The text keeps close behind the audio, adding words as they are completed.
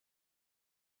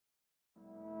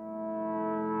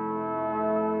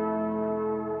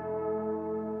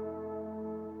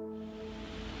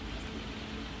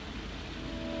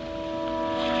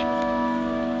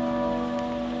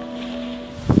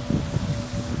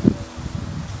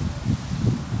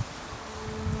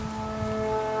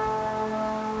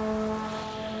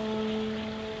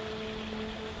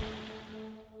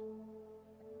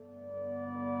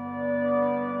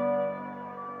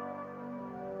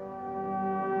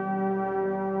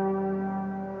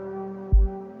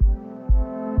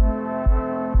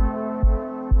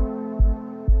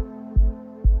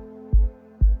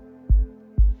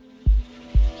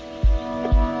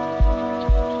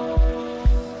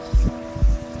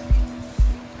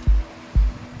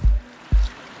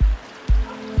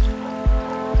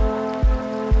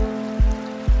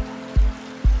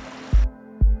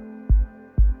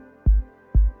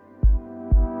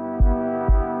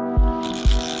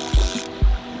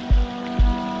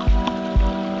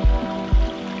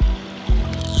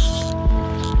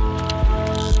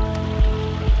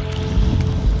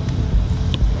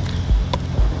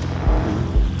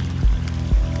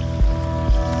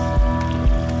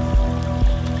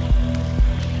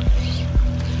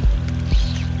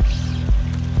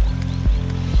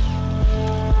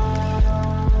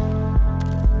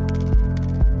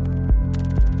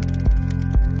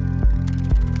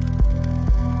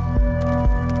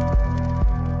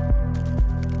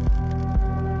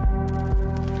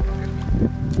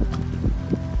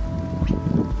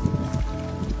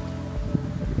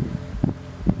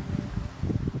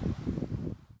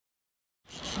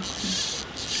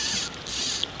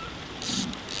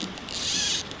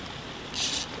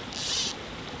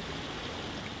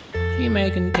She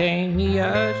may contain the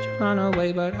urge to run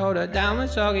away, but hold her down with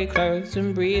soggy clothes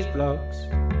and breeze blocks.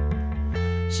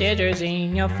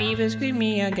 Cetirizine, your fevers greet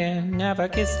me again. Never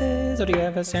kisses, or do you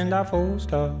ever send a full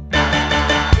stop?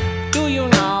 Do you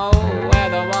know where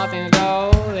the wild things go?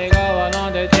 They go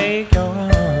along to take your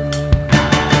home.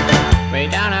 Way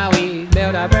down how we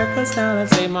build our breakfast now. Let's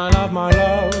say my love,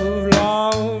 love,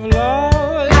 love.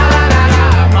 La la la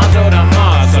la, muscle to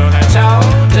muscle, and toe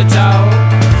to toe.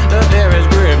 The fear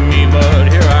grip me,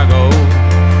 but here I go.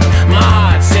 My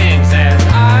heart sings as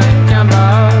I jump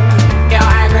up. Your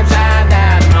hand grips and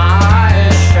as my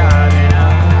eyes shut.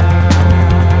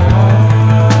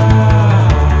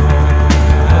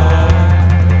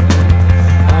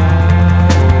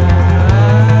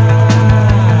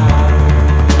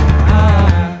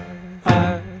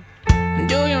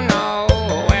 Do you know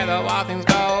where the wild things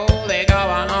go? They go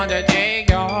on to take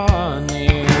your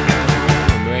name.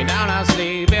 Bring down our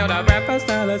sleep, build our breakfast,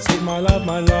 now let's eat my love,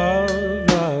 love,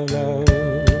 love.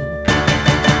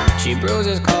 She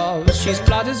bruises calls, she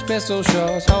splutters pistol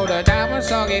shots. Hold her down with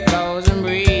soggy clothes and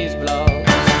breeze blows.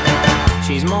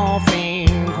 She's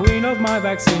morphine, queen of my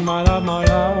vaccine, my love, love,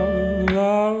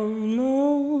 love.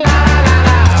 La la la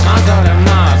la, muscle to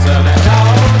muscle, and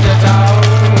toe to toe.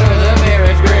 The fear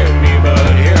grip me,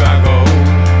 but here I go.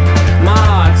 My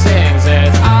heart sings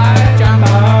as I jump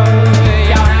up.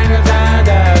 Your hand grips and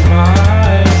as my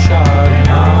eyes shut.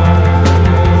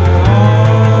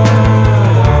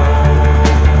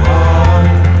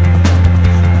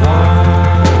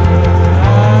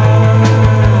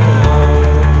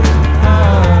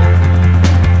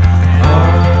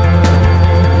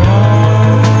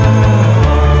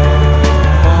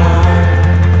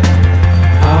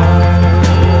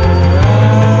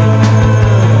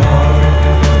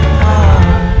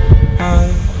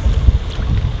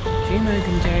 She may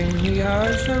contain the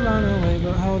urge to run away,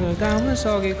 but hold her down with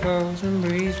soggy clothes and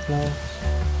breeze blows.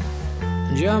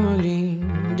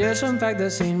 Germaline, disinfect the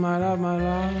scene, my love, love,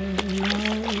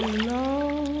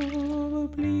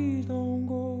 love. Please don't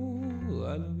go,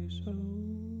 I love you so.